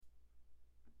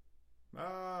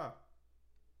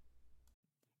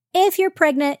If you're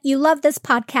pregnant, you love this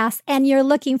podcast, and you're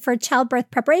looking for childbirth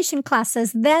preparation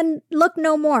classes, then look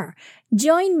no more.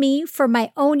 Join me for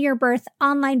my Own Your Birth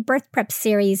online birth prep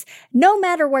series, no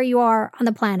matter where you are on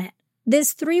the planet.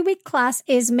 This 3-week class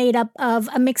is made up of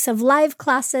a mix of live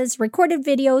classes, recorded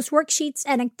videos, worksheets,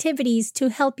 and activities to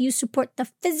help you support the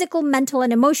physical, mental,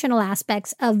 and emotional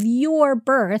aspects of your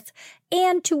birth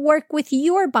and to work with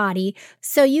your body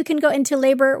so you can go into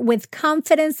labor with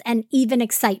confidence and even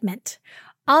excitement.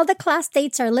 All the class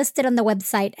dates are listed on the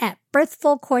website at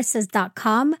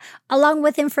birthfulcourses.com, along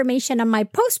with information on my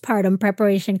postpartum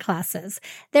preparation classes.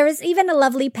 There is even a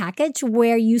lovely package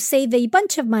where you save a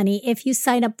bunch of money if you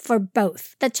sign up for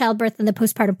both the childbirth and the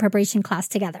postpartum preparation class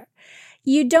together.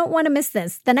 You don't want to miss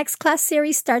this. The next class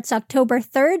series starts October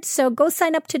 3rd, so go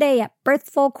sign up today at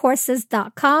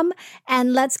birthfulcourses.com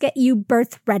and let's get you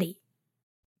birth ready.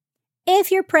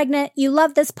 If you're pregnant, you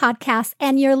love this podcast,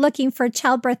 and you're looking for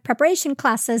childbirth preparation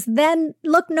classes, then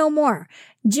look no more.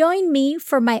 Join me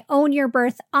for my Own Your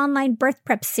Birth online birth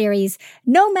prep series,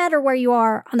 no matter where you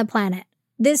are on the planet.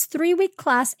 This 3-week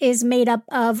class is made up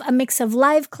of a mix of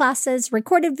live classes,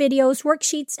 recorded videos,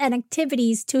 worksheets, and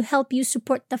activities to help you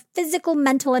support the physical,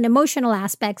 mental, and emotional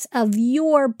aspects of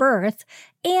your birth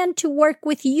and to work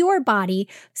with your body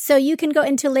so you can go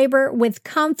into labor with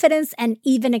confidence and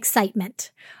even excitement.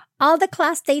 All the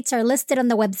class dates are listed on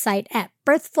the website at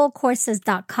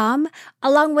birthfulcourses.com,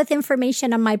 along with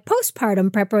information on my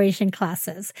postpartum preparation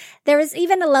classes. There is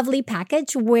even a lovely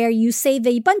package where you save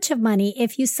a bunch of money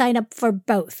if you sign up for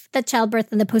both the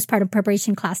childbirth and the postpartum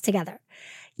preparation class together.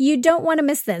 You don't want to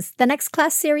miss this. The next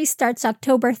class series starts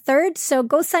October 3rd, so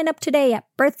go sign up today at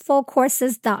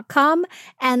birthfulcourses.com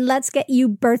and let's get you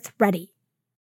birth ready.